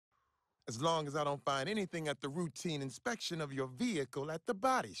As long as I don't find anything at the routine inspection of your vehicle at the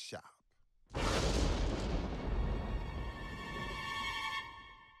body shop.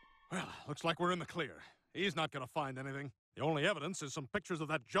 Well, looks like we're in the clear. He's not gonna find anything. The only evidence is some pictures of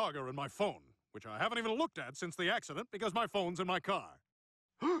that jogger in my phone, which I haven't even looked at since the accident because my phone's in my car.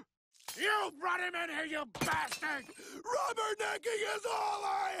 You brought him in here, you bastard! Rubbernecking is all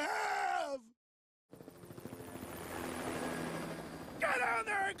I have! Get down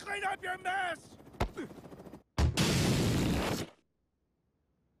there and clean up your mess!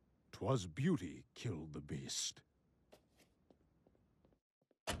 'Twas beauty killed the beast.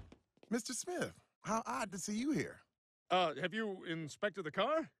 Mr. Smith, how odd to see you here. Have you inspected the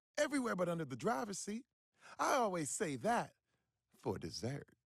car? Everywhere but under the driver's seat. I always say that for dessert.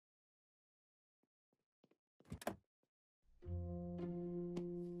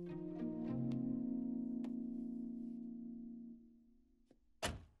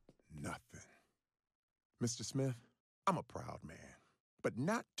 Nothing. Mr. Smith, I'm a proud man, but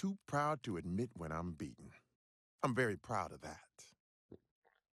not too proud to admit when I'm beaten. I'm very proud of that.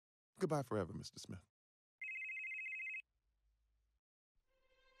 Goodbye forever, Mr. Smith.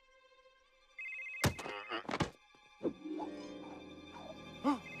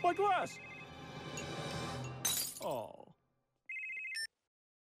 My glass! Oh.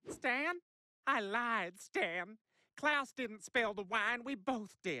 Stan? I lied, Stan. Klaus didn't spill the wine, we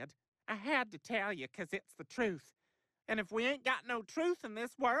both did. I had to tell you, 'cause it's the truth. And if we ain't got no truth in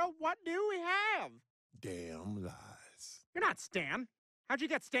this world, what do we have? Damn lies. You're not Stan. How'd you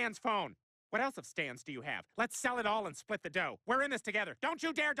get Stan's phone? What else of Stan's do you have? Let's sell it all and split the dough. We're in this together. Don't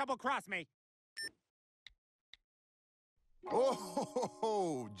you dare double-cross me.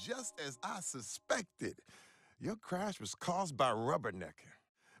 Oh, just as I suspected. Your crash was caused by rubbernecking.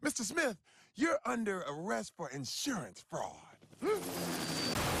 Mr. Smith, you're under arrest for insurance fraud.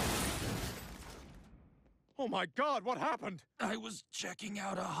 Oh my God, what happened? I was checking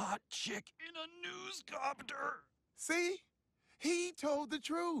out a hot chick in a newscopter. See? He told the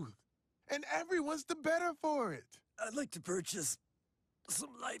truth. And everyone's the better for it. I'd like to purchase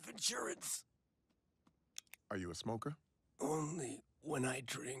some life insurance. Are you a smoker? Only when I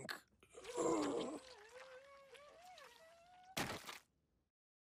drink.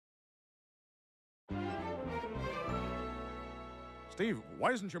 Steve,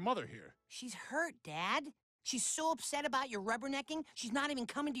 why isn't your mother here? She's hurt, Dad. She's so upset about your rubbernecking, she's not even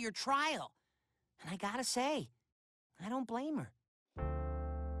coming to your trial. And I gotta say, I don't blame her.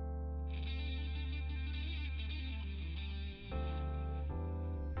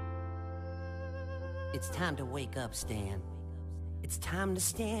 It's time to wake up, Stan. It's time to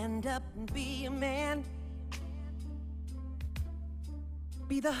stand up and be a man.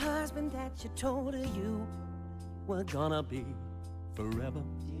 Be the husband that you told her you were gonna be forever.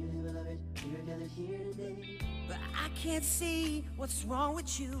 But I can't see what's wrong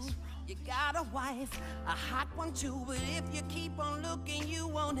with you. You got a wife, a hot one too. But if you keep on looking, you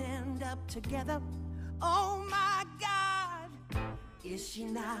won't end up together. Oh my God, is she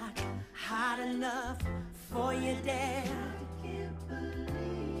not hot enough for you, Dad? I can't believe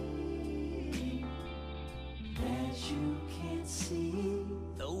that you can't see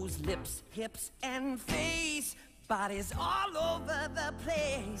those lips, hips, and face. Bodies all over the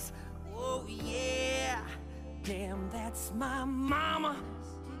place. Oh yeah, damn, that's my mama.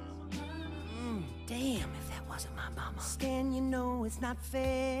 Damn, if that wasn't my mama. Stan, you know it's not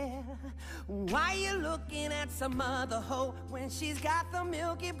fair. Why you looking at some other hoe when she's got the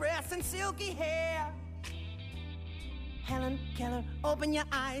milky breasts and silky hair? Helen Keller, open your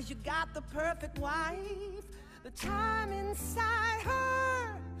eyes, you got the perfect wife. The time inside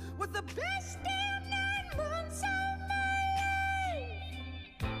her was the best damn 9 months of my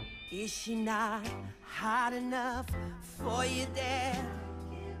life. Is she not hot enough for you, Dad?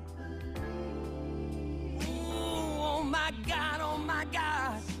 Ooh, oh my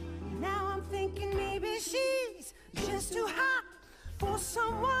God. Now I'm thinking maybe she's just too hot for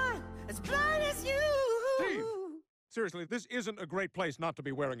someone as blind as you. Steve! Seriously, this isn't a great place not to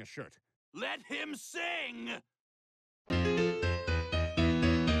be wearing a shirt. Let him sing!